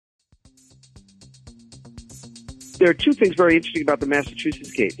there are two things very interesting about the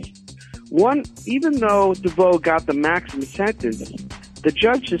Massachusetts case. One, even though DeVoe got the maximum sentence, the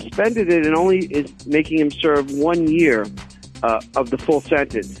judge suspended it and only is making him serve 1 year of the full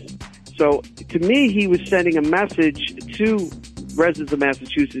sentence. So to me, he was sending a message to residents of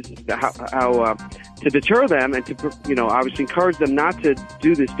Massachusetts how to deter them and to, obviously encourage them not to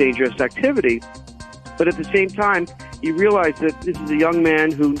do this dangerous activity. But at the same time, he realized that this is a young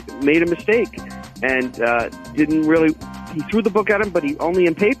man who made a mistake and he threw the book at him, but he only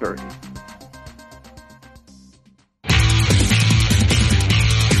in paper.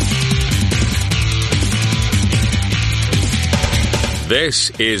 This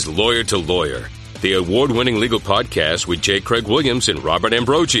is Lawyer to Lawyer, the award-winning legal podcast with J. Craig Williams and Robert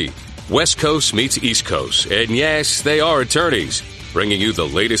Ambrogi. West Coast meets East Coast, and yes, they are attorneys, bringing you the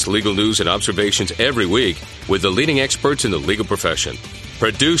latest legal news and observations every week with the leading experts in the legal profession.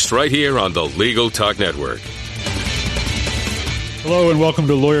 Produced right here on the Legal Talk Network. Hello and welcome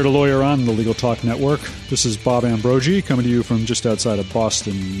to Lawyer on the Legal Talk Network. This is Bob Ambrogi coming to you from just outside of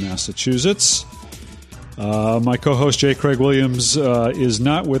Boston, Massachusetts. My co-host J. Craig Williams is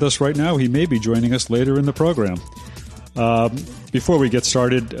not with us right now. He may be joining us later in the program. Before we get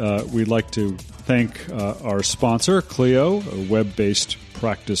started, we'd like to thank our sponsor, Clio, a web-based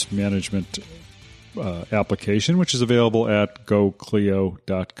practice management application, which is available at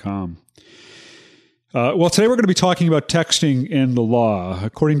goclio.com. Well, today we're going to be talking about texting and the law.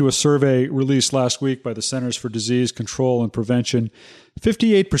 According to a survey released last week by the Centers for Disease Control and Prevention,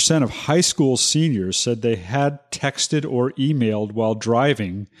 58% of high school seniors said they had texted or emailed while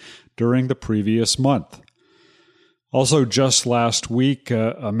driving during the previous month. Also, just last week,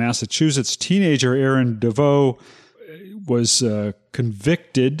 a Massachusetts teenager, Aaron DeVoe, was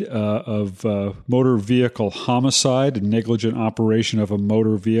convicted of motor vehicle homicide and negligent operation of a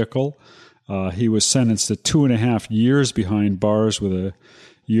motor vehicle. He was sentenced to 2.5 years behind bars with a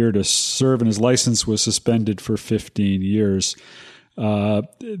year to serve, and his license was suspended for 15 years.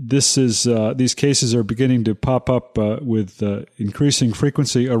 These cases are beginning to pop up with increasing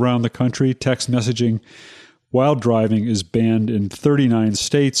frequency around the country. Text messaging while driving is banned in 39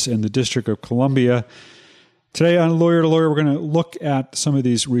 states and the District of Columbia. Today on Lawyer to Lawyer, we're going to look at some of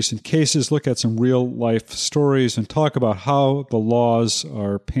these recent cases, look at some real-life stories, and talk about how the laws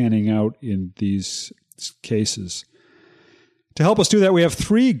are panning out in these cases. To help us do that, we have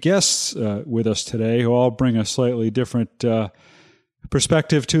three guests with us today who all bring a slightly different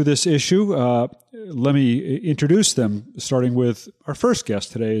perspective to this issue. Let me introduce them, starting with our first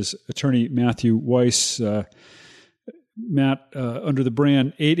guest today is attorney Matthew Weiss. Matt, under the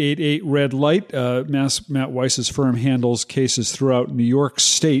brand 888 Red Light, Matt Weiss's firm handles cases throughout New York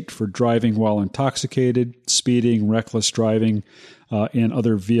State for driving while intoxicated, speeding, reckless driving, and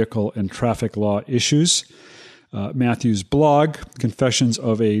other vehicle and traffic law issues. Matthew's blog, Confessions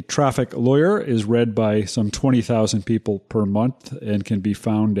of a Traffic Lawyer, is read by some 20,000 people per month and can be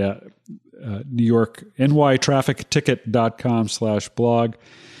found at nytrafficticket.com/blog.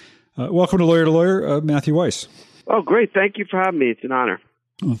 Welcome to Lawyer, Matthew Weiss. Oh, great. Thank you for having me. It's an honor.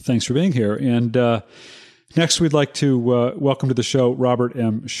 Well, thanks for being here. And next, we'd like to welcome to the show Robert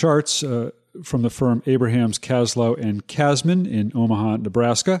M. Schartz from the firm Abrahams, Kaslow, and Kasman in Omaha,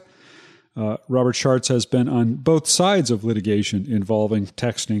 Nebraska. Robert Schartz has been on both sides of litigation involving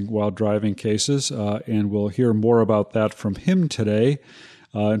texting while driving cases, and we'll hear more about that from him today,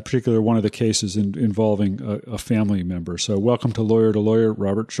 in particular one of the cases involving a family member. So welcome to Lawyer,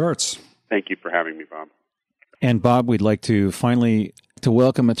 Robert Schartz. Thank you for having me, Bob. And Bob, we'd like to finally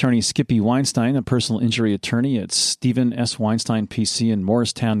welcome attorney Skippy Weinstein, a personal injury attorney at Stephen S. Weinstein, PC in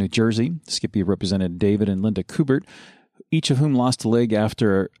Morristown, New Jersey. Skippy represented David and Linda Kubert, each of whom lost a leg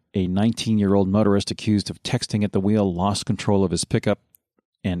after a 19-year-old motorist accused of texting at the wheel lost control of his pickup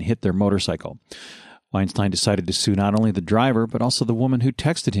and hit their motorcycle. Weinstein decided to sue not only the driver, but also the woman who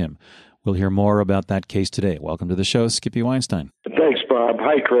texted him. We'll hear more about that case today. Welcome to the show, Skippy Weinstein. Thanks, Bob.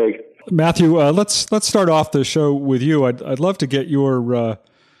 Hi, Craig. Matthew, let's start off the show with you. I'd love to get your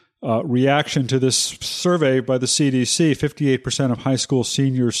reaction to this survey by the CDC. 58% of high school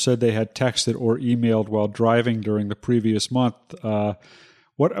seniors said they had texted or emailed while driving during the previous month.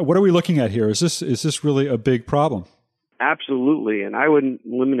 What are we looking at here? Is this really a big problem? Absolutely, and I wouldn't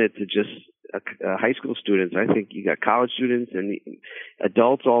limit it to just high school students. I think you got college students and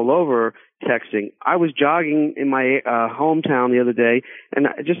adults all over texting. I was jogging in my hometown the other day, and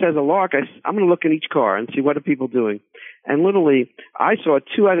just as a lark, I'm going to look in each car and see what are people doing. And literally, I saw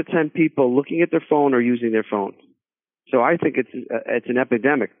 2 out of 10 people looking at their phone or using their phone. So I think it's an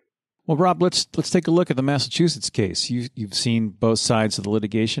epidemic. Well, Rob, let's take a look at the Massachusetts case. You've seen both sides of the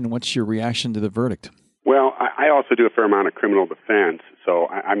litigation. What's your reaction to the verdict? Well, I also do a fair amount of criminal defense, so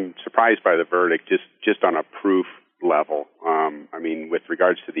I'm surprised by the verdict just on a proof level. I mean, with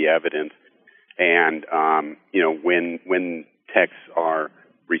regards to the evidence, and when texts are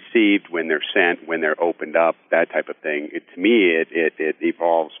received, when they're sent, when they're opened up, that type of thing. To me, it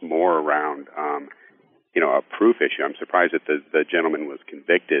evolves more around a proof issue. I'm surprised that the gentleman was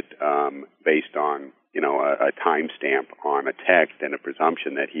convicted based on a timestamp on a text and a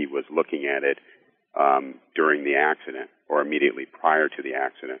presumption that he was looking at it during the accident or immediately prior to the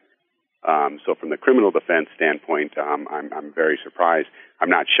accident. So from the criminal defense standpoint, I'm very surprised. I'm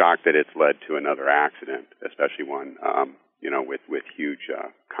not shocked that it's led to another accident, especially one, with huge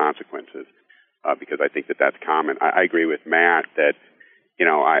consequences, because I think that that's common. I agree with Matt that,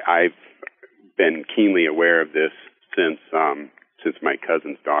 I've been keenly aware of this since my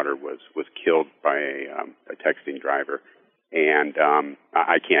cousin's daughter was killed by a texting driver. And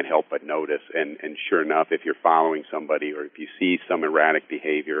I can't help but notice, and sure enough, if you're following somebody or if you see some erratic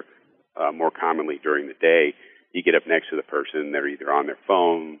behavior, more commonly during the day, you get up next to the person, they're either on their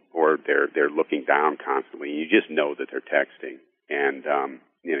phone or they're looking down constantly. You just know that they're texting, and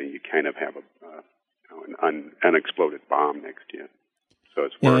you kind of have an unexploded bomb next to you. So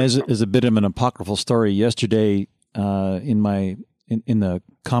it's worrisome. As a bit of an apocryphal story, yesterday in the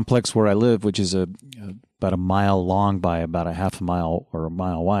complex where I live, which is about a mile long by about a half a mile or a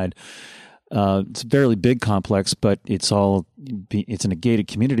mile wide. It's a fairly big complex, but it's in a gated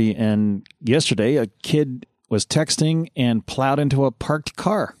community. And yesterday, a kid was texting and plowed into a parked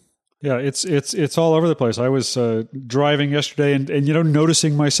car. Yeah, it's all over the place. I was driving yesterday and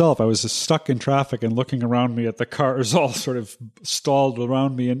noticing myself. I was stuck in traffic and looking around me at the cars all sort of stalled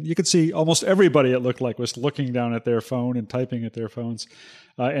around me. And you could see almost everybody, it looked like, was looking down at their phone and typing at their phones.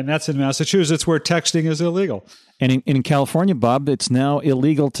 And that's in Massachusetts, where texting is illegal. And in California, Bob, it's now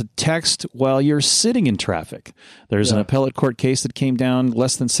illegal to text while you're sitting in traffic. There's an appellate court case that came down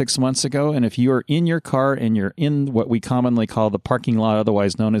less than 6 months ago. And if you are in your car and you're in what we commonly call the parking lot,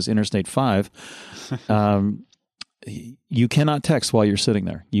 otherwise known as Interstate 5, you cannot text while you're sitting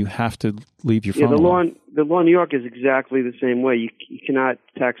there. You have to leave your phone. The law in New York is exactly the same way. You cannot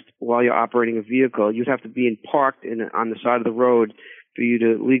text while you're operating a vehicle. You'd have to be parked on the side of the road for you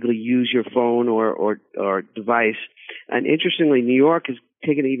to legally use your phone or device. And interestingly, New York has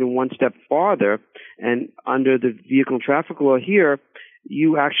taken it even one step farther, and under the vehicle and traffic law here,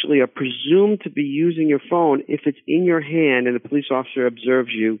 you actually are presumed to be using your phone if it's in your hand and the police officer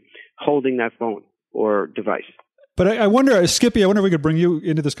observes you holding that phone or device. But I wonder, Skippy, if we could bring you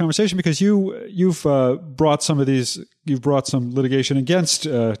into this conversation, because you've brought some litigation against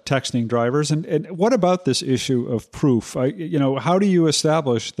texting drivers, and what about this issue of proof? How do you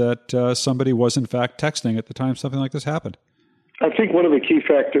establish that somebody was in fact texting at the time something like this happened? I think one of the key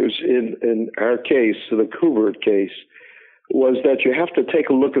factors in our case, the Kubert case, was that you have to take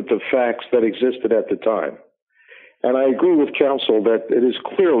a look at the facts that existed at the time. And I agree with counsel that it is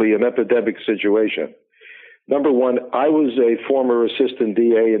clearly an epidemic situation. Number one, I was a former assistant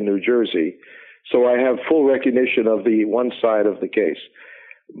DA in New Jersey, so I have full recognition of the one side of the case.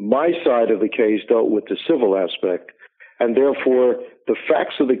 My side of the case dealt with the civil aspect, and therefore the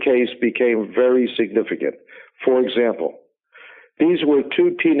facts of the case became very significant. For example, these were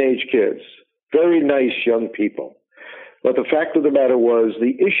two teenage kids, very nice young people. But the fact of the matter was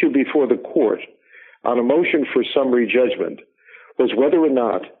the issue before the court on a motion for summary judgment was whether or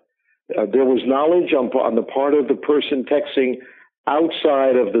not there was knowledge on the part of the person texting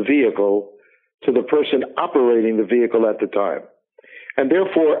outside of the vehicle to the person operating the vehicle at the time. And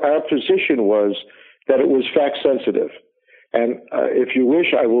therefore, our position was that it was fact sensitive. And if you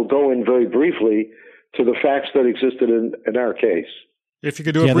wish, I will go in very briefly to the facts that existed in our case. If you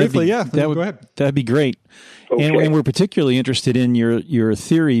could do it briefly, go ahead. That'd be great. Okay. And we're particularly interested in your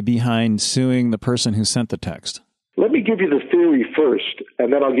theory behind suing the person who sent the text. Let me give you the theory first,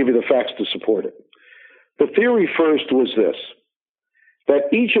 and then I'll give you the facts to support it. The theory first was this,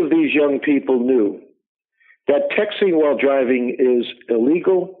 that each of these young people knew that texting while driving is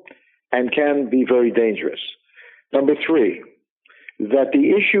illegal and can be very dangerous. Number three, that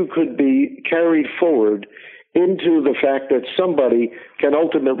the issue could be carried forward into the fact that somebody can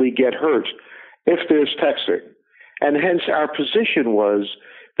ultimately get hurt if there's texting. And hence our position was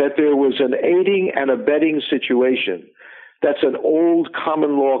that there was an aiding and abetting situation. That's an old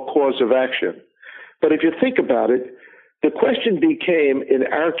common law cause of action. But if you think about it, the question became, in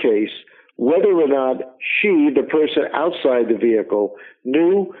our case, whether or not she, the person outside the vehicle,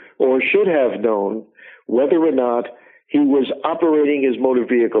 knew or should have known whether or not he was operating his motor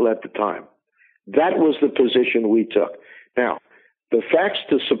vehicle at the time. That was the position we took. Now, the facts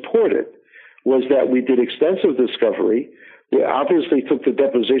to support it was that we did extensive discovery. We obviously took the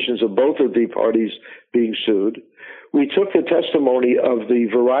depositions of both of the parties being sued. We took the testimony of the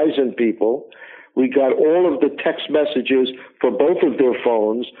Verizon people. We got all of the text messages for both of their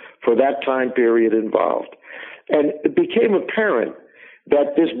phones for that time period involved. And it became apparent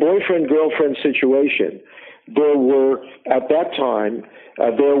that this boyfriend-girlfriend situation, there were, at that time,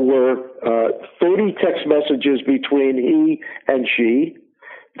 30 text messages between he and she.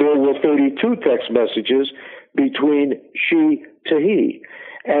 There were 32 text messages between she to he.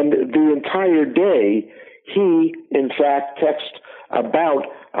 And the entire day, he, in fact, texted about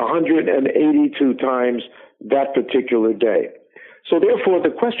 182 times that particular day. So therefore, the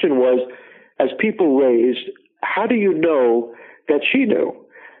question was, as people raised, how do you know that she knew?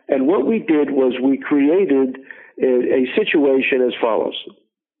 And what we did was we created a situation as follows.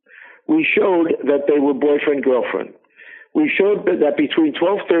 We showed that they were boyfriend-girlfriend. We showed that between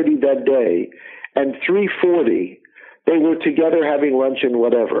 12:30 that day and 3:40, they were together having lunch and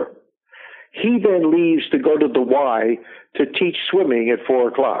whatever. He then leaves to go to the Y to teach swimming at 4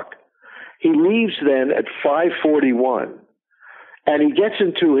 o'clock. He leaves then at 5:41, and he gets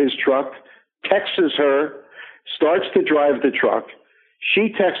into his truck, texts her, starts to drive the truck.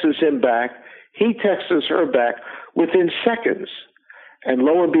 She texts him back. He texts her back within seconds. And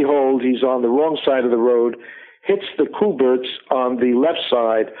lo and behold, he's on the wrong side of the road, hits the Kuberts on the left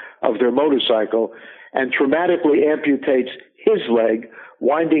side of their motorcycle, and traumatically amputates his leg,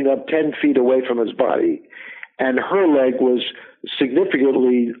 winding up 10 feet away from his body. And her leg was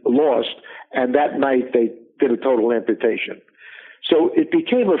significantly lost, and that night they did a total amputation. So it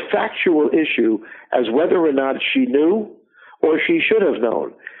became a factual issue as whether or not she knew or she should have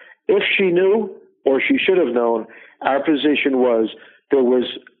known. If she knew or she should have known, our position was there was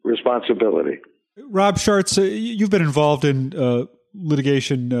responsibility. Rob Schartz, you've been involved in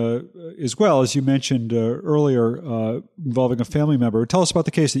litigation as well, as you mentioned earlier, involving a family member. Tell us about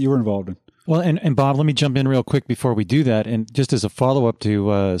the case that you were involved in. Well, and Bob, let me jump in real quick before we do that. And just as a follow-up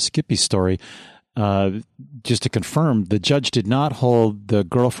to Skippy's story, just to confirm, the judge did not hold the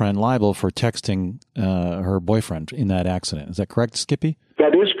girlfriend liable for texting her boyfriend in that accident. Is that correct, Skippy?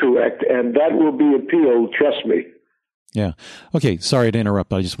 That is correct, and that will be appealed, trust me. Yeah. Okay, sorry to interrupt,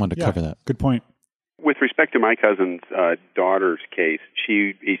 but I just wanted to cover that. Good point. With respect to my cousin's daughter's case,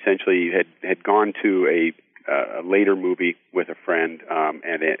 she essentially had gone to a later movie with a friend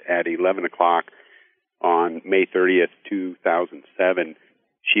at 11 o'clock on May 30th, 2007.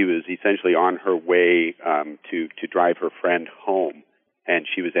 She was essentially on her way to drive her friend home, and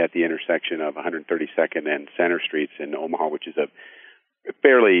she was at the intersection of 132nd and Center Streets in Omaha, which is a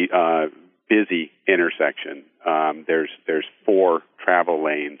fairly busy intersection. There's 4 travel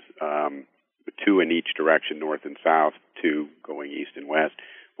lanes, 2 in each direction, north and south, 2 going east and west,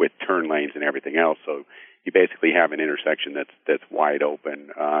 with turn lanes and everything else. So you basically have an intersection that's wide open.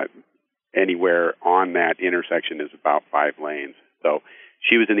 Anywhere on that intersection is about 5 lanes. So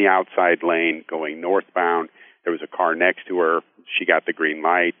she was in the outside lane going northbound. There was a car next to her. She got the green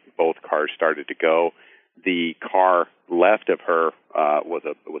light. Both cars started to go. The car left of her was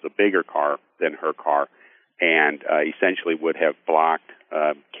a bigger car than her car, and essentially would have blocked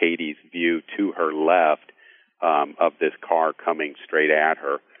Katie's view to her left of this car coming straight at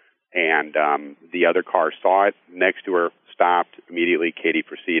her. And the other car saw it next to her, stopped immediately. Katie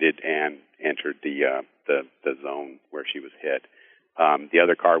proceeded and entered the zone where she was hit. The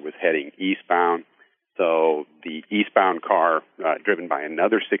other car was heading eastbound. So the eastbound car, driven by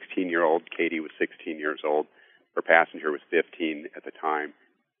another 16-year-old, Katie was 16 years old. Her passenger was 15 at the time.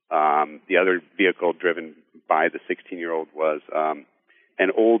 The other vehicle driven by the 16-year-old was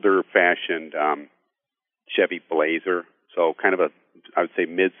an older-fashioned Chevy Blazer, so kind of I would say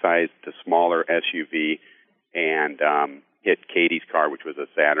mid-sized to smaller SUV, and hit Katie's car, which was a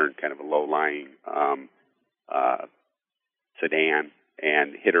Saturn, kind of a low-lying sedan,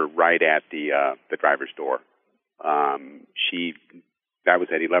 and hit her right at the driver's door. That was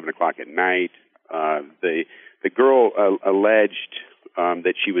at 11 o'clock at night. The girl alleged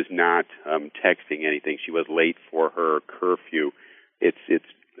that she was not texting anything. She was late for her curfew. It's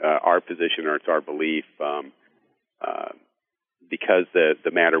our position, or it's our belief, because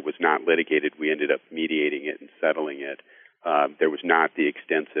the matter was not litigated, we ended up mediating it and settling it. There was not the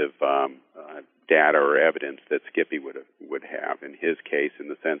extensive data or evidence that Skippy would have in his case, in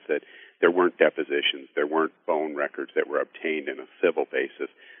the sense that there weren't depositions, there weren't phone records that were obtained in a civil basis.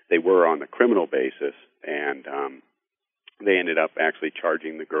 They were on the criminal basis, and they ended up actually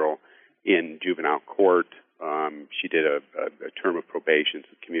charging the girl in juvenile court. She did a term of probation,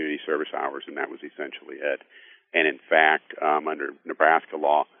 some community service hours, and that was essentially it. And in fact, under Nebraska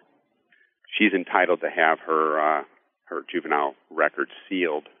law, she's entitled to have her juvenile record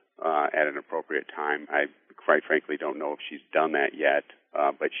sealed at an appropriate time. I quite frankly don't know if she's done that yet,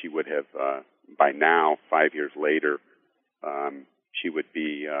 but she would have by now, 5 years later. She would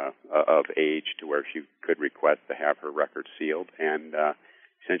be of age to where she could request to have her record sealed, and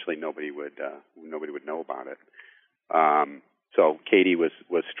essentially nobody would know about it. So Katie was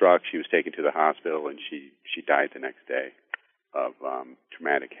struck. She was taken to the hospital, and she died the next day of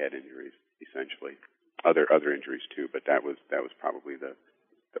traumatic head injuries. Essentially, other injuries too, but that was probably the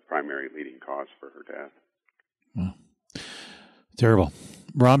primary leading cause for her death. Wow. Terrible.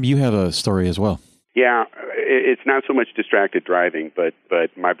 Rob, you have a story as well. Yeah, it's not so much distracted driving, but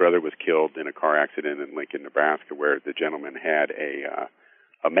my brother was killed in a car accident in Lincoln, Nebraska, where the gentleman had a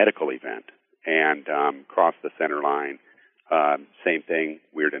medical event and crossed the center line. Same thing,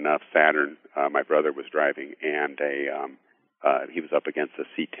 weird enough, Saturn. My brother was driving, and he was up against a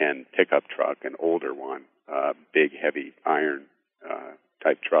C10 pickup truck, an older one, big, heavy iron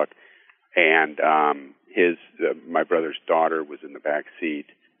type truck, and my brother's daughter was in the back seat.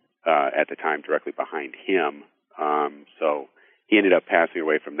 At the time, directly behind him, so he ended up passing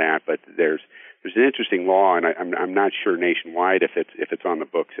away from that. But there's an interesting law, and I'm not sure nationwide if it's on the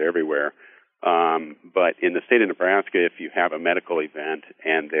books everywhere. But in the state of Nebraska, if you have a medical event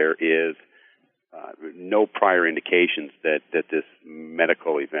and there is no prior indications that this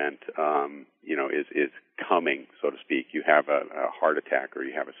medical event, is coming, so to speak, you have a heart attack or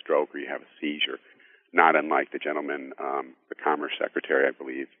you have a stroke or you have a seizure, not unlike the gentleman, the Commerce Secretary, I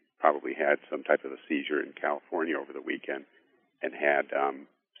believe, probably had some type of a seizure in California over the weekend and had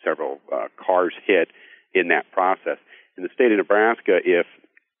several cars hit in that process. In the state of Nebraska, if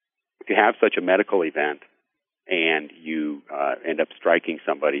you have such a medical event and you end up striking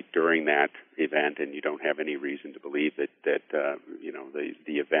somebody during that event and you don't have any reason to believe that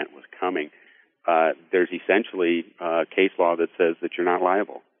the event was coming, there's essentially case law that says that you're not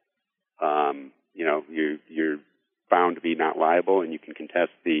liable. You're found to be not liable, and you can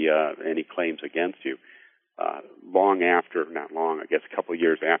contest any claims against you. I guess a couple of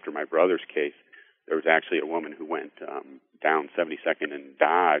years after my brother's case, there was actually a woman who went down 72nd and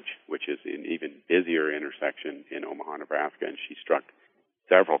Dodge, which is an even busier intersection in Omaha, Nebraska, and she struck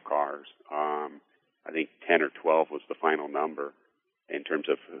several cars. I think 10 or 12 was the final number in terms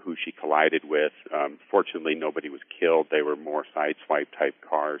of who she collided with. Fortunately, nobody was killed. They were more sideswipe type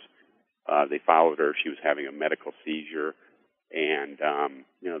cars. They followed her. She was having a medical seizure, and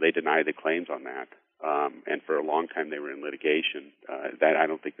they denied the claims on that. And for a long time, they were in litigation. That I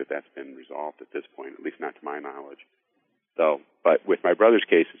don't think that's been resolved at this point, at least not to my knowledge. So, but with my brother's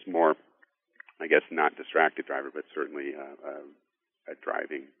case, it's more, I guess, not distracted driver, but certainly a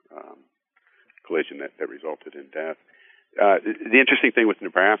driving collision that resulted in death. The interesting thing with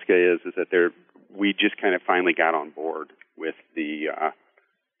Nebraska is that we just kind of finally got on board with the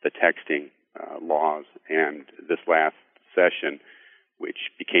texting laws, and this last session,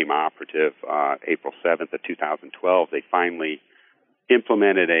 which became operative April 7th of 2012, they finally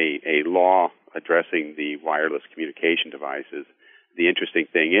implemented a law addressing the wireless communication devices. The interesting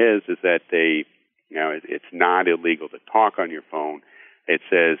thing is that it's not illegal to talk on your phone. It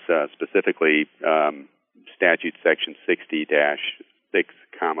says specifically statute section 60-6,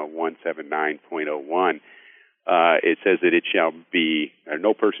 179.01. It says that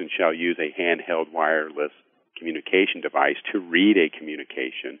no person shall use a handheld wireless communication device to read a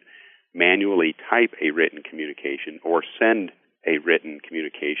communication, manually type a written communication, or send a written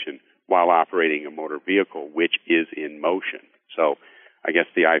communication while operating a motor vehicle which is in motion. So I guess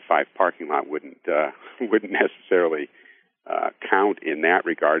the I-5 parking lot wouldn't necessarily count in that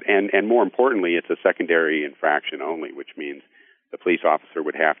regard. And more importantly, it's a secondary infraction only, which means the police officer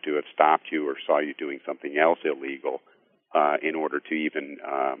would have to have stopped you or saw you doing something else illegal in order to even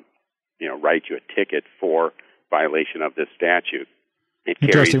write you a ticket for violation of this statute.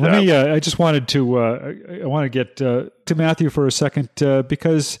 Interesting. Let me. I just wanted to. I want to get to Matthew for a second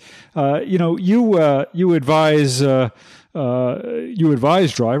because you advise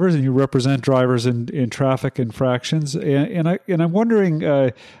drivers and you represent drivers in traffic infractions, and I'm wondering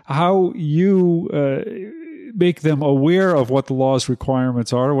how you make them aware of what the law's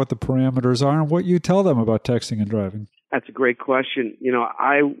requirements are, what the parameters are, and what you tell them about texting and driving. That's a great question.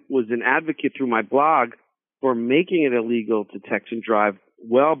 I was an advocate through my blog for making it illegal to text and drive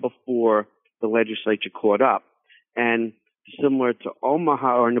well before the legislature caught up. And similar to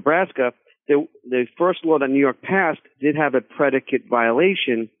Omaha or Nebraska, the first law that New York passed did have a predicate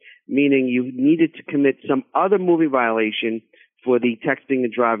violation, meaning you needed to commit some other moving violation for the texting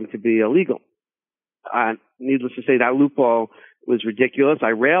and driving to be illegal. Needless to say, that loophole was ridiculous. I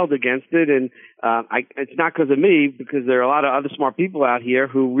railed against it, and it's not because of me, because there are a lot of other smart people out here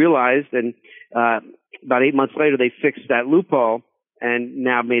who realized, and about 8 months later, they fixed that loophole and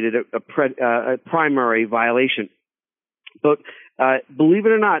now made it a primary violation. But believe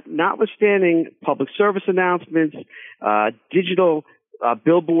it or not, notwithstanding public service announcements, digital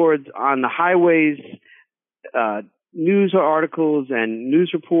billboards on the highways, news articles and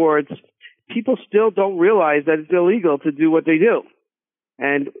news reports, people still don't realize that it's illegal to do what they do.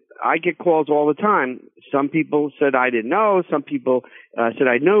 And I get calls all the time. Some people said I didn't know. Some people said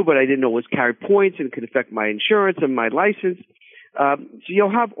I knew, but I didn't know it was carry points and it could affect my insurance and my license. So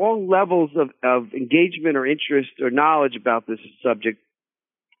you'll have all levels of engagement or interest or knowledge about this subject.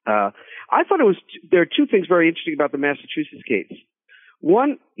 I thought there are two things very interesting about the Massachusetts case.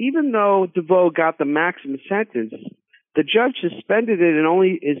 One, even though DeVoe got the maximum sentence, the judge suspended it and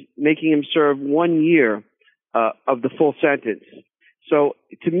only is making him serve 1 year of the full sentence. So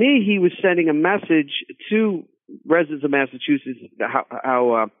to me, he was sending a message to residents of Massachusetts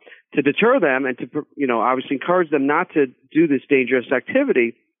how to deter them and to, obviously encourage them not to do this dangerous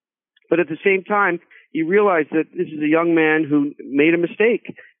activity. But at the same time, he realized that this is a young man who made a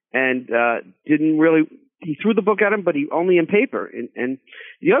mistake and he threw the book at him, but he only in paper. And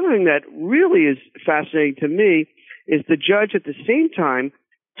the other thing that really is fascinating to me is the judge at the same time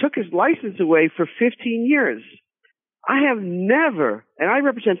took his license away for 15 years. I have never, and I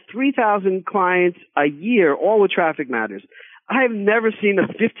represent 3,000 clients a year, all with traffic matters. I have never seen a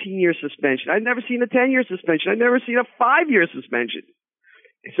 15-year suspension. I've never seen a 10-year suspension. I've never seen a 5-year suspension.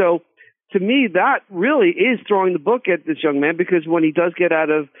 So to me, that really is throwing the book at this young man, because when he does get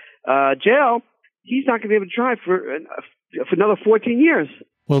out of jail, he's not going to be able to drive for another 14 years.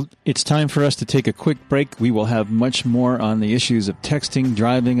 Well, it's time for us to take a quick break. We will have much more on the issues of texting,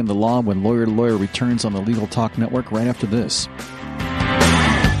 driving, and the law when Lawyer to Lawyer returns on the Legal Talk Network right after this.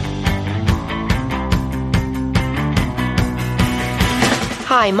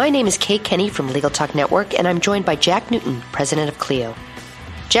 Hi, my name is Kate Kenny from Legal Talk Network, and I'm joined by Jack Newton, president of Clio.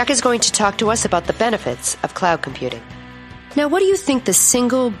 Jack is going to talk to us about the benefits of cloud computing. Now, what do you think the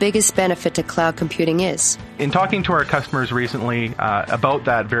single biggest benefit to cloud computing is? In talking to our customers recently about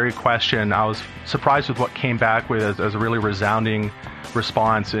that very question, I was surprised with what came back with as a really resounding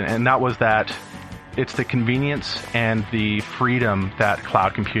response, and that was that it's the convenience and the freedom that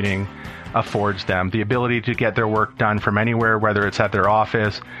cloud computing affords them. The ability to get their work done from anywhere, whether it's at their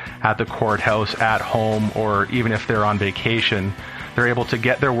office, at the courthouse, at home, or even if they're on vacation, they're able to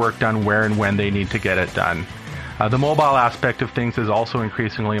get their work done where and when they need to get it done. The mobile aspect of things is also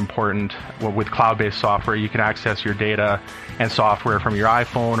increasingly important. With cloud-based software, you can access your data and software from your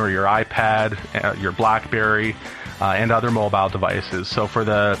iPhone or your iPad, your BlackBerry, and other mobile devices. So for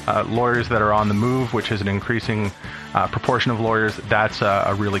the lawyers that are on the move, which is an increasing proportion of lawyers, that's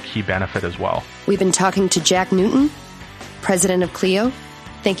a really key benefit as well. We've been talking to Jack Newton, president of Clio.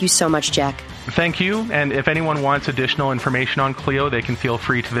 Thank you so much, Jack. Thank you. And if anyone wants additional information on Clio, they can feel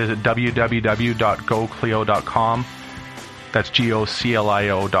free to visit www.goclio.com. That's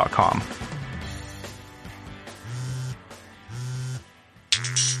GOCLIO.com.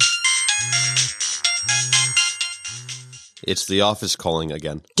 It's the office calling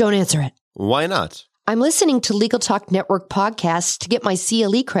again. Don't answer it. Why not? I'm listening to Legal Talk Network podcasts to get my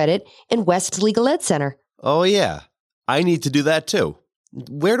CLE credit in West Legal Ed Center. Oh, yeah. I need to do that, too.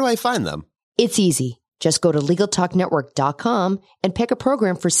 Where do I find them? It's easy. Just go to LegalTalkNetwork.com and pick a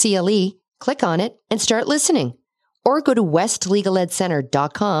program for CLE, click on it, and start listening. Or go to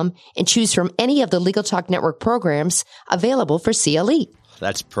WestLegalEdCenter.com and choose from any of the Legal Talk Network programs available for CLE.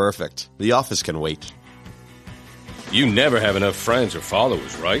 That's perfect. The office can wait. You never have enough friends or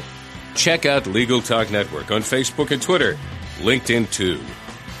followers, right? Check out Legal Talk Network on Facebook and Twitter, LinkedIn too.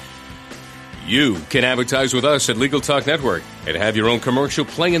 You can advertise with us at Legal Talk Network and have your own commercial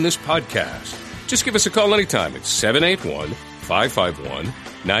play in this podcast. Just give us a call anytime at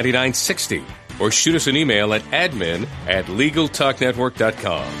 781-551-9960 or shoot us an email at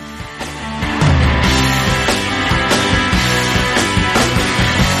admin@LegalTalkNetwork.com.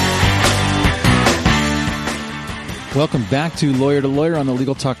 Welcome back to Lawyer on the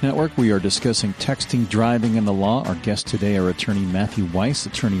Legal Talk Network. We are discussing texting, driving, and the law. Our guests today are attorney Matthew Weiss,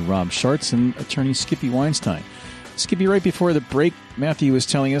 attorney Rob Schartz, and attorney Skippy Weinstein. Skippy, right before the break, Matthew was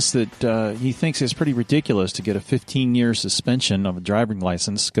telling us that he thinks it's pretty ridiculous to get a 15-year suspension of a driving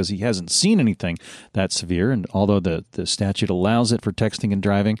license because he hasn't seen anything that severe, and although the statute allows it for texting and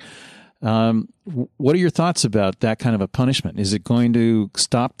driving. What are your thoughts about that kind of a punishment? Is it going to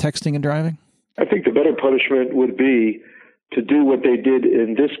stop texting and driving? I think the better punishment would be to do what they did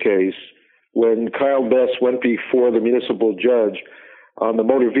in this case, when Kyle Bess went before the municipal judge on the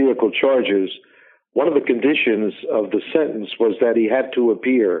motor vehicle charges, one of the conditions of the sentence was that he had to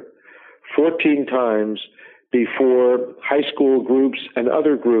appear 14 times before high school groups and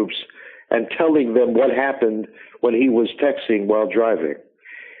other groups and telling them what happened when he was texting while driving.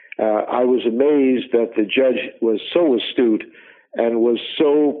 I was amazed that the judge was so astute and was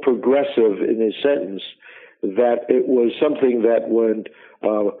so progressive in his sentence that it was something that went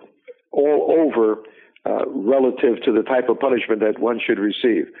all over relative to the type of punishment that one should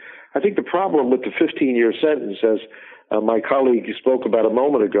receive. I think the problem with the 15-year sentence, as my colleague spoke about a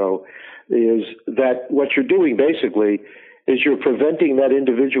moment ago, is that what you're doing basically is you're preventing that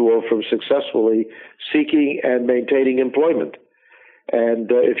individual from successfully seeking and maintaining employment.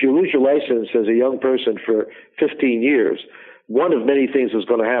 And if you lose your license as a young person for 15 years, one of many things is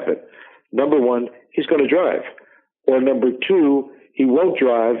going to happen. Number one, he's going to drive. Or number two, he won't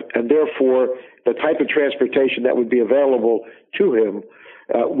drive, and therefore the type of transportation that would be available to him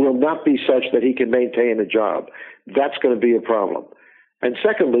will not be such that he can maintain a job. That's going to be a problem. And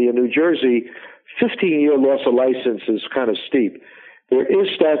secondly, in New Jersey, 15-year loss of license is kind of steep. There is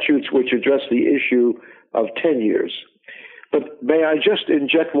statutes which address the issue of 10 years. But may I just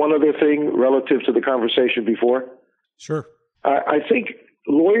inject one other thing relative to the conversation before? Sure. I think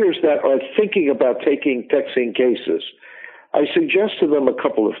lawyers that are thinking about taking texting cases, I suggest to them a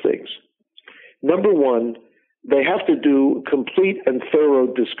couple of things. Number one, they have to do complete and thorough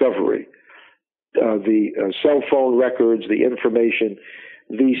discovery. The cell phone records, the information.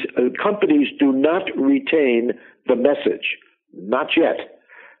 These companies do not retain the message, not yet.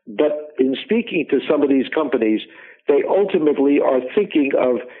 But in speaking to some of these companies, they ultimately are thinking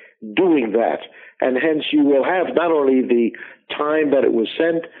of doing that. And hence you will have not only the time that it was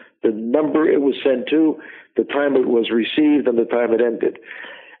sent, the number it was sent to, the time it was received, and the time it ended.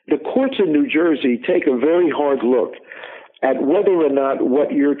 The courts in New Jersey take a very hard look at whether or not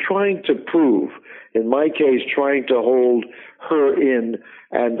what you're trying to prove, in my case, trying to hold her in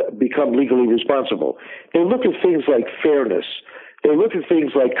and become legally responsible. They look at things like fairness. They look at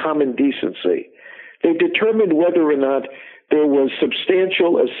things like common decency. They determine whether or not there was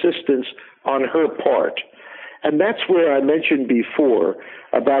substantial assistance on her part. And that's where I mentioned before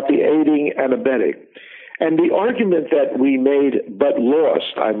about the aiding and abetting. And the argument that we made but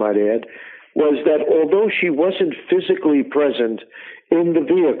lost, I might add, was that although she wasn't physically present in the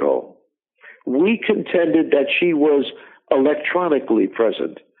vehicle, we contended that she was electronically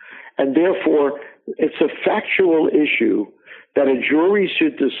present. And therefore, it's a factual issue that a jury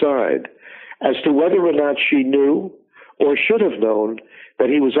should decide as to whether or not she knew or should have known that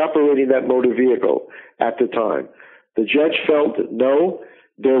he was operating that motor vehicle at the time. The judge felt that no,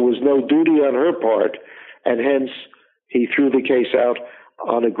 there was no duty on her part, and hence he threw the case out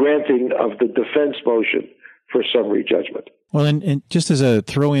on a granting of the defense motion for summary judgment. Well, and just as a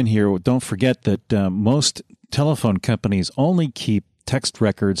throw in here, don't forget that most telephone companies only keep text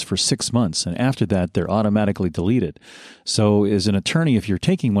records for 6 months, and after that, they're automatically deleted. So as an attorney, if you're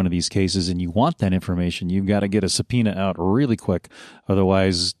taking one of these cases and you want that information, you've got to get a subpoena out really quick.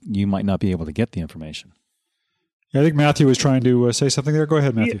 Otherwise, you might not be able to get the information. I think Matthew was trying to say something there. Go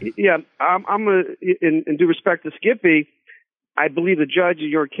ahead, Matthew. Yeah, I'm going to, in due respect to Skippy, I believe the judge in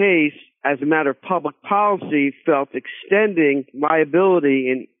your case, as a matter of public policy, felt extending liability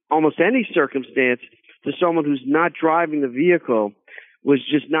in almost any circumstance to someone who's not driving the vehicle was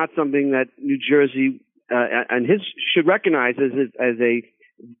just not something that New Jersey and his should recognize as a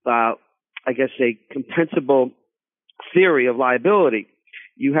I guess a compensable theory of liability.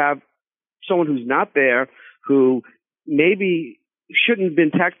 You have someone who's not there, who maybe shouldn't have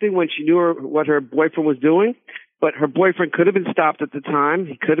been texting when she knew what her boyfriend was doing, but her boyfriend could have been stopped at the time.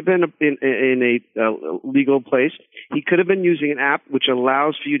 He could have been in a legal place. He could have been using an app which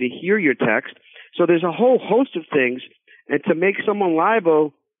allows for you to hear your text. So there's a whole host of things, and to make someone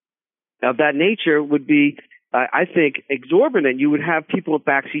liable of that nature would be, I think, exorbitant. You would have people,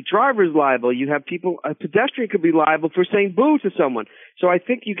 backseat drivers, liable. You have people, a pedestrian could be liable for saying boo to someone. So I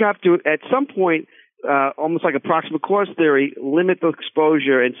think you have to, at some point, almost like a proximate cause theory, limit the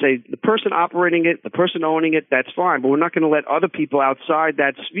exposure and say the person operating it, the person owning it, that's fine. But we're not going to let other people outside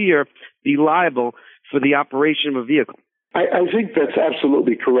that sphere be liable for the operation of a vehicle. I think that's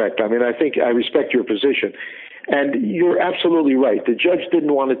absolutely correct. I mean, I think I respect your position. And you're absolutely right. The judge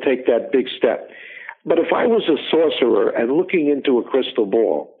didn't want to take that big step. But if I was a sorcerer and looking into a crystal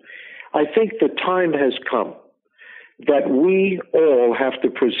ball, I think the time has come that we all have to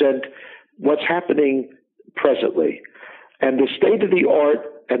present what's happening presently. And the state of the art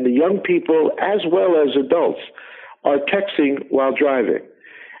and the young people, as well as adults, are texting while driving.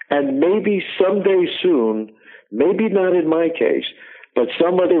 And maybe someday soon, maybe not in my case, but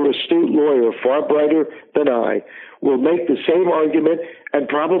some other astute lawyer, far brighter than I, will make the same argument and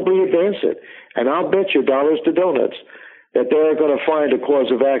probably advance it. And I'll bet you dollars to donuts that they're going to find a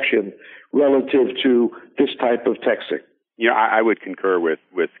cause of action relative to this type of texting. You know, I would concur with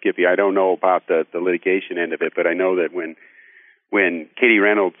Skippy. I don't know about the litigation end of it, but I know that when Katie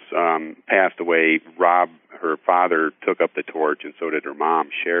Reynolds passed away, Rob, her father, took up the torch, and so did her mom,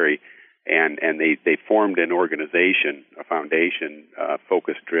 Sherry, and they formed an organization, a foundation,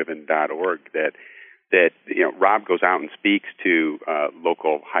 focusdriven.org, that you know, Rob goes out and speaks to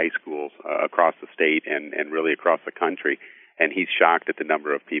local high schools across the state and really across the country, and he's shocked at the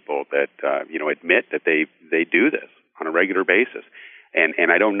number of people that you know, admit that they do this on a regular basis.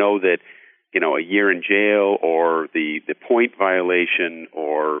 And I don't know that, you know, a year in jail or the point violation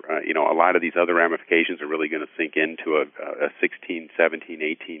or, you know, a lot of these other ramifications are really going to sink into a 16, 17,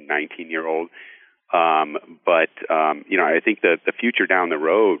 18, 19-year-old. But you know, I think that the future down the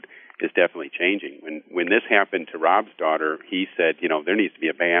road is definitely changing. When this happened to Rob's daughter, he said, you know, there needs to be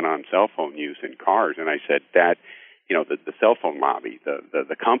a ban on cell phone use in cars. And I said that, you know, the cell phone lobby,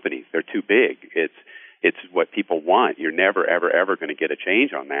 the companies, they're too big. It's what people want. You're never, ever going to get a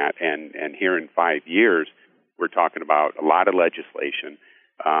change on that. And here in 5 years, we're talking about a lot of legislation.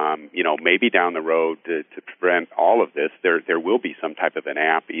 You know, maybe down the road to prevent all of this, there will be some type of an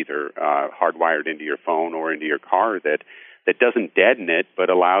app either hardwired into your phone or into your car that doesn't deaden it, but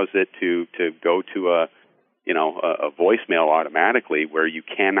allows it to go to a voicemail automatically where you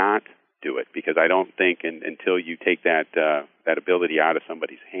cannot do it. Because I don't think until you take that ability out of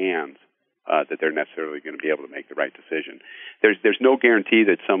somebody's hands, that they're necessarily going to be able to make the right decision. There's no guarantee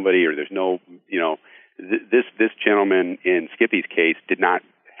that somebody, or there's no, you know, this gentleman in Skippy's case did not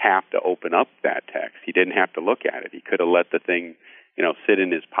have to open up that text. He didn't have to look at it. He could have let the thing, you know, sit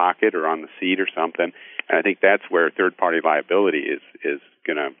in his pocket or on the seat or something. And I think that's where third-party liability is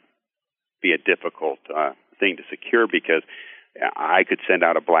going to be a difficult thing to secure, because I could send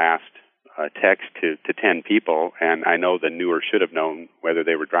out a blast text to 10 people, and I know the newer should have known whether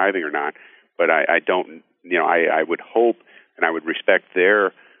they were driving or not. But I don't, you know, I would hope and I would respect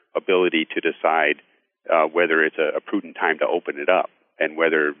their ability to decide whether it's a prudent time to open it up and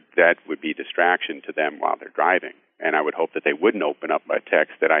whether that would be distraction to them while they're driving. And I would hope that they wouldn't open up a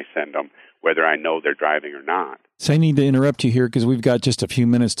text that I send them, whether I know they're driving or not. So I need to interrupt you here because we've got just a few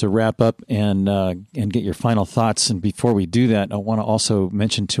minutes to wrap up and get your final thoughts. And before we do that, I want to also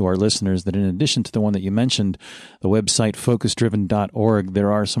mention to our listeners that in addition to the one that you mentioned, the website focusdriven.org,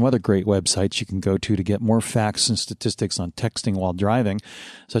 there are some other great websites you can go to get more facts and statistics on texting while driving,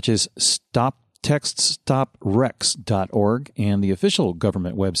 such as StopTextStopWrecks.org and the official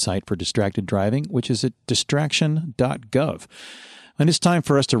government website for distracted driving, which is at distraction.gov. And it's time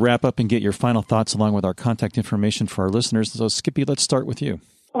for us to wrap up and get your final thoughts along with our contact information for our listeners. So, Skippy, let's start with you.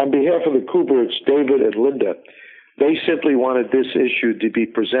 On behalf of the Kuberts, David and Linda, they simply wanted this issue to be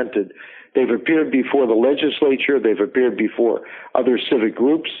presented. They've appeared before the legislature. They've appeared before other civic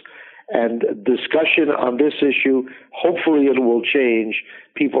groups. And discussion on this issue, hopefully it will change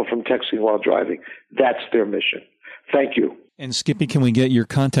people from texting while driving. That's their mission. Thank you. And, Skippy, can we get your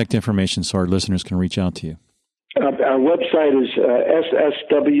contact information so our listeners can reach out to you? Our website is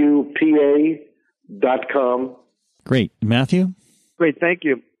sswpa.com. Great. Matthew? Great, thank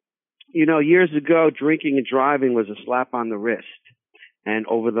you. You know, years ago, drinking and driving was a slap on the wrist. And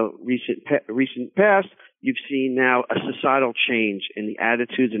over the recent past, you've seen now a societal change in the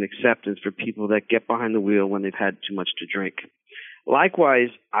attitudes and acceptance for people that get behind the wheel when they've had too much to drink.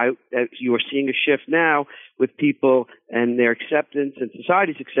 Likewise, you are seeing a shift now with people and their acceptance and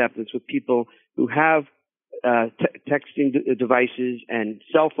society's acceptance with people who have texting devices and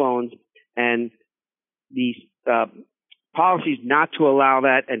cell phones, and these policies not to allow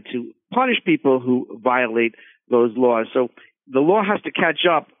that and to punish people who violate those laws. So the law has to catch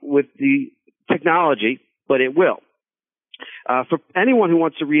up with the technology, but it will. For anyone who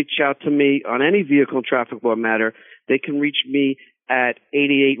wants to reach out to me on any vehicle and traffic law matter, they can reach me at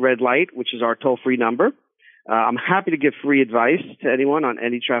 88 Red Light, which is our toll-free number. I'm happy to give free advice to anyone on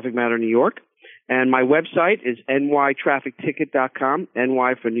any traffic matter in New York. And my website is nytrafficticket.com,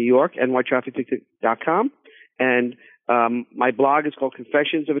 NY for New York, nytrafficticket.com. And my blog is called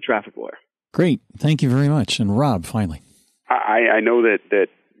Confessions of a Traffic Lawyer. Great. Thank you very much. And Rob, finally. I know that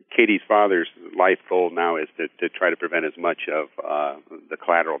Katie's father's life goal now is to try to prevent as much of the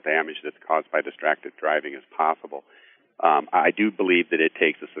collateral damage that's caused by distracted driving as possible. I do believe that it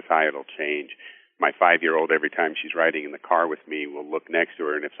takes a societal change. my 5-year-old, every time she's riding in the car with me, will look next to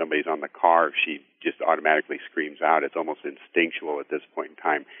her, and if somebody's on the car, she just automatically screams out. It's almost instinctual at this point in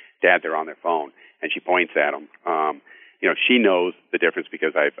time. Dad, they're on their phone, and she points at them. She knows the difference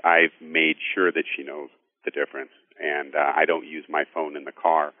because I've made sure that she knows the difference, and I don't use my phone in the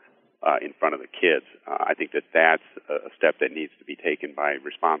car in front of the kids. I think that that's a step that needs to be taken by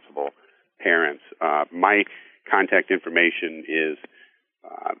responsible parents. My contact information is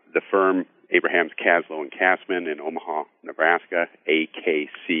the firm Abrahams, Kaslow & Kassman in Omaha, Nebraska.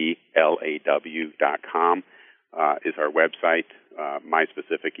 AKCLAW.com is our website. My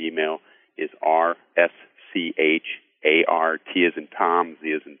specific email is RSCHART as in Tom,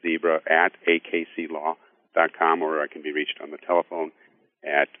 Z as in Zebra, at AKClaw.com, or I can be reached on the telephone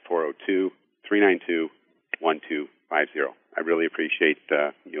at 402-392-1250. I really appreciate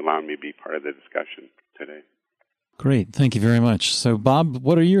you allowing me to be part of the discussion today. Great. Thank you very much. So, Bob,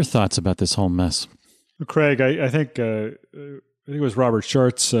 what are your thoughts about this whole mess? Craig, I think it was Robert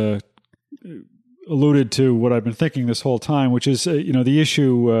Schartz alluded to what I've been thinking this whole time, which is, the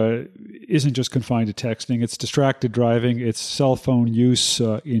issue isn't just confined to texting. It's distracted driving. It's cell phone use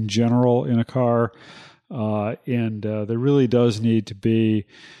in general in a car. And there really does need to be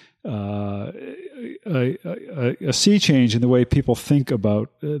a sea change in the way people think about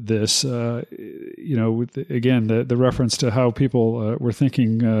this. Again, the reference to how people were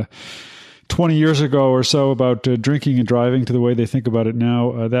thinking 20 years ago or so about drinking and driving to the way they think about it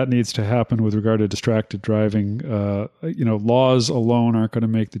now, that needs to happen with regard to distracted driving. Laws alone aren't going to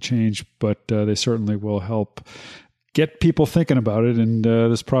make the change, but they certainly will help get people thinking about it. And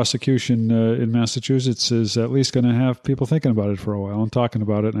this prosecution in Massachusetts is at least going to have people thinking about it for a while and talking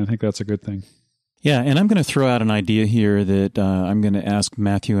about it. And I think that's a good thing. Yeah, and I'm going to throw out an idea here that I'm going to ask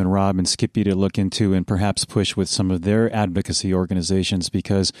Matthew and Rob and Skippy to look into and perhaps push with some of their advocacy organizations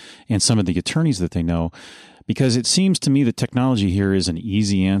and some of the attorneys that they know, because it seems to me that technology here is an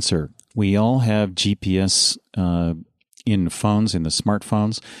easy answer. We all have GPS in phones, in the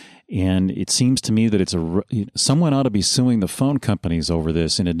smartphones. And it seems to me that someone ought to be suing the phone companies over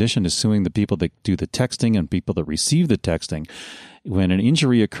this, in addition to suing the people that do the texting and people that receive the texting. When an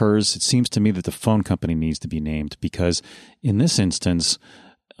injury occurs, it seems to me that the phone company needs to be named, because in this instance,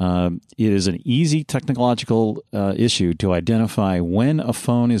 it is an easy technological issue to identify when a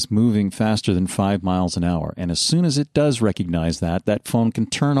phone is moving faster than 5 miles an hour. And as soon as it does recognize that phone can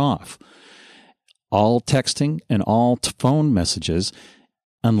turn off all texting and all phone messages,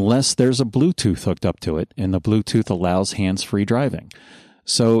 unless there's a Bluetooth hooked up to it, and the Bluetooth allows hands-free driving.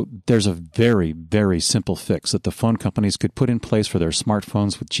 So there's a very, very simple fix that the phone companies could put in place for their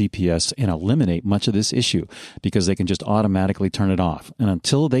smartphones with GPS and eliminate much of this issue, because they can just automatically turn it off. And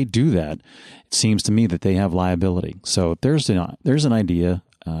until they do that, it seems to me that they have liability. So there's an idea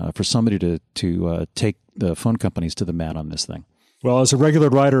for somebody to take the phone companies to the mat on this thing. Well, as a regular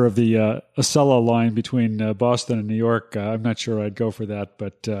rider of the Acela line between Boston and New York, I'm not sure I'd go for that,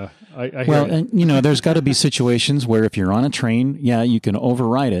 but I hear and there's got to be situations where if you're on a train, you can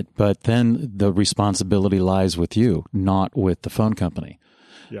override it, but then the responsibility lies with you, not with the phone company.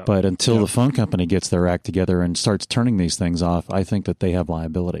 Yeah. But until the phone company gets their act together and starts turning these things off, I think that they have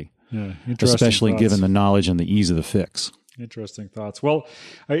liability, especially given the knowledge and the ease of the fix. Interesting thoughts. Well,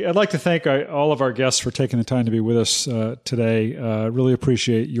 I'd like to thank all of our guests for taking the time to be with us today. Really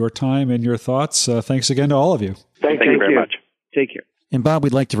appreciate your time and your thoughts. Thanks again to all of you. Thank you very much. Take care. And Bob,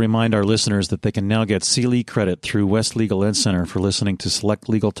 we'd like to remind our listeners that they can now get CLE credit through West Legal Ed Center for listening to select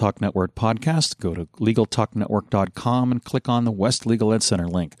Legal Talk Network podcasts. Go to LegalTalkNetwork.com and click on the West Legal Ed Center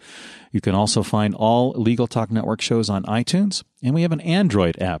link. You can also find all Legal Talk Network shows on iTunes, and we have an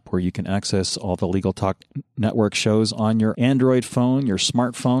Android app where you can access all the Legal Talk Network shows on your Android phone, your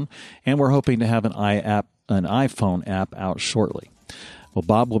smartphone, and we're hoping to have an iPhone app out shortly. Well,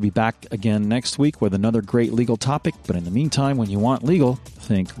 Bob will be back again next week with another great legal topic. But in the meantime, when you want legal,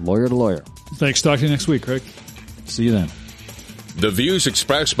 think lawyer to lawyer. Thanks. Talk to you next week, Craig. See you then. The views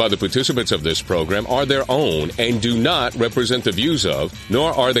expressed by the participants of this program are their own and do not represent the views of,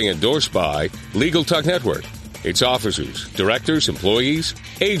 nor are they endorsed by, Legal Talk Network, its officers, directors, employees,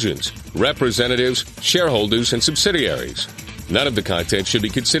 agents, representatives, shareholders, and subsidiaries. None of the content should be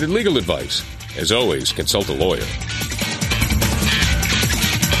considered legal advice. As always, consult a lawyer.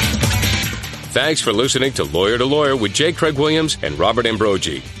 Thanks for listening to Lawyer with J. Craig Williams and Robert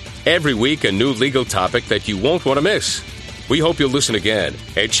Ambrogi. Every week, a new legal topic that you won't want to miss. We hope you'll listen again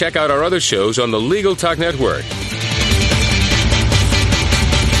and check out our other shows on the Legal Talk Network.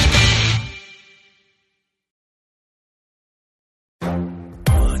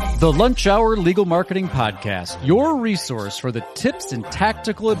 The Lunch Hour Legal Marketing Podcast, your resource for the tips and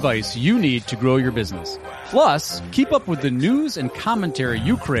tactical advice you need to grow your business. Plus, keep up with the news and commentary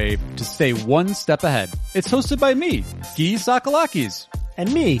you crave to stay one step ahead. It's hosted by me, Guy Sakalakis.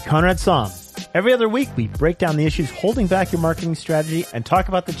 And me, Conrad Som. Every other week, we break down the issues holding back your marketing strategy and talk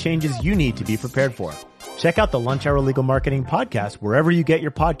about the changes you need to be prepared for. Check out the Lunch Hour Legal Marketing Podcast wherever you get your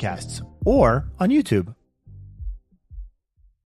podcasts or on YouTube.